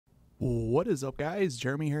What is up, guys?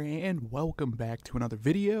 Jeremy here and welcome back to another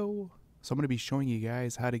video. So I'm going to be showing you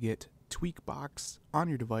guys how to get TWEAKBOX on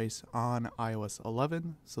your device on iOS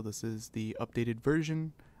 11. So this is the updated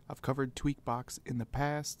version. I've covered TWEAKBOX in the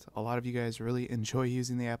past. A lot of you guys really enjoy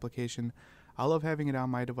using the application. I love having it on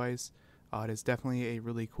my device. It is definitely a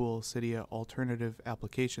really cool Cydia alternative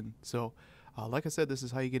application. So like I said, this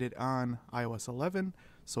is how you get it on iOS 11.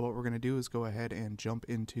 So what we're going to do is go ahead and jump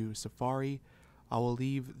into Safari. I will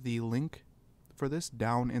leave the link for this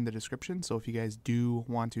down in the description. So if you guys do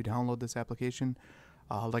want to download this application,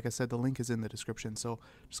 like I said, the link is in the description. So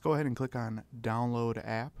just go ahead and click on Download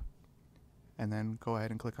App and then go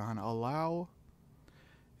ahead and click on Allow.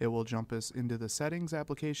 It will jump us into the Settings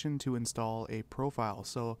application to install a profile.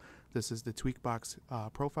 So this is the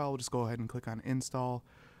TWEAKBOX profile. We'll just go ahead and click on Install.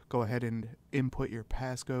 Go ahead and input your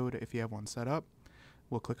passcode if you have one set up.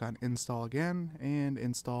 We'll click on Install again and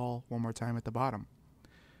install one more time at the bottom.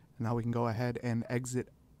 And now we can go ahead and exit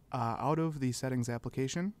out of the Settings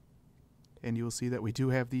application, and you will see that we do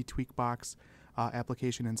have the TWEAKBOX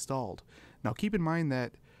application installed. Now keep in mind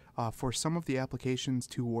that for some of the applications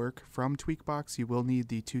to work from TWEAKBOX, you will need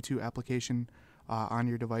the Tutu application on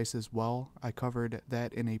your device as well. I covered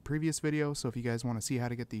that in a previous video, so if you guys want to see how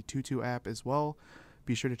to get the Tutu app as well,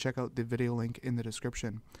 be sure to check out the video link in the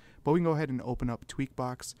description. But we can go ahead and open up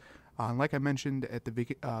TWEAKBOX. Like I mentioned at the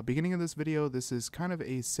beginning of this video, this is kind of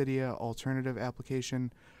a Cydia alternative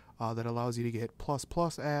application that allows you to get plus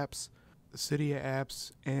apps, Cydia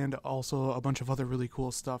apps, and also a bunch of other really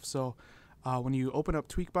cool stuff. So when you open up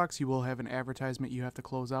TWEAKBOX, you will have an advertisement you have to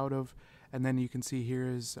close out of, and then you can see here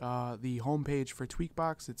is the home page for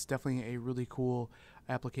TWEAKBOX. It's definitely a really cool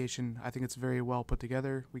application. I think it's very well put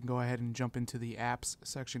together. We can go ahead and jump into the apps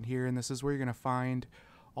section here, and this is where you're going to find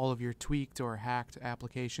all of your tweaked or hacked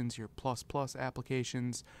applications, your plus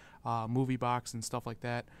applications, movie box and stuff like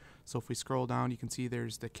that. So if we scroll down, you can see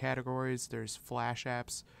there's the categories, there's Flash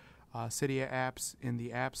apps, Cydia apps in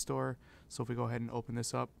the App Store. So if we go ahead and open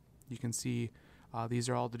this up, you can see these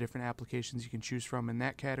are all the different applications you can choose from in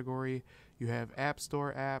that category. You have App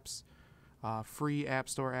Store apps, free App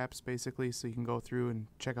Store apps basically, so you can go through and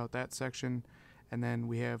check out that section. And then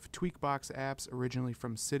we have TWEAKBOX apps originally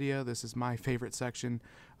from Cydia. This is my favorite section.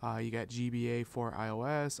 You got GBA for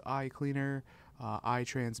iOS, iCleaner,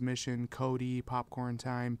 iTransmission, Kodi, Popcorn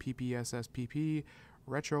Time, PPSSPP,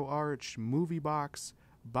 RetroArch, MovieBox,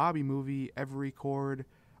 Bobby Movie, EveryChord,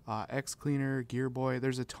 XCleaner, Gearboy.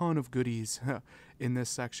 There's a ton of goodies in this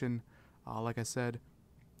section. Like I said,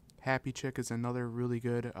 Happy Chick is another really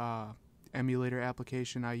good emulator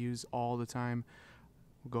application I use all the time.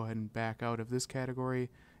 We'll go ahead and back out of this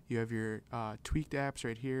category. You have your tweaked apps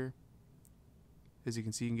right here. As you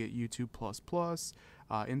can see, you can get YouTube++,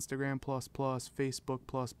 Instagram++,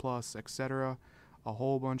 Facebook++, etc. A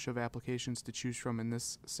whole bunch of applications to choose from in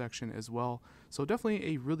this section as well. So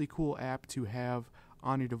definitely a really cool app to have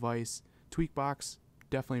on your device. TWEAKBOX,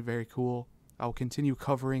 definitely very cool. I'll continue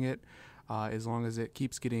covering it as long as it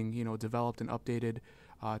keeps getting, developed and updated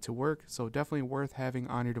to work. So definitely worth having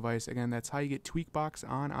on your device. Again, that's how you get TWEAKBOX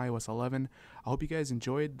on iOS 11. I hope you guys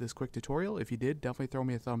enjoyed this quick tutorial. If you did, definitely throw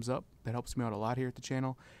me a thumbs up. That helps me out a lot here at the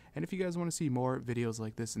channel. And if you guys want to see more videos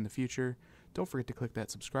like this in the future, don't forget to click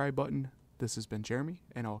that subscribe button. This has been Jeremy,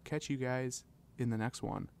 and I'll catch you guys in the next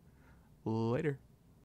one. Later.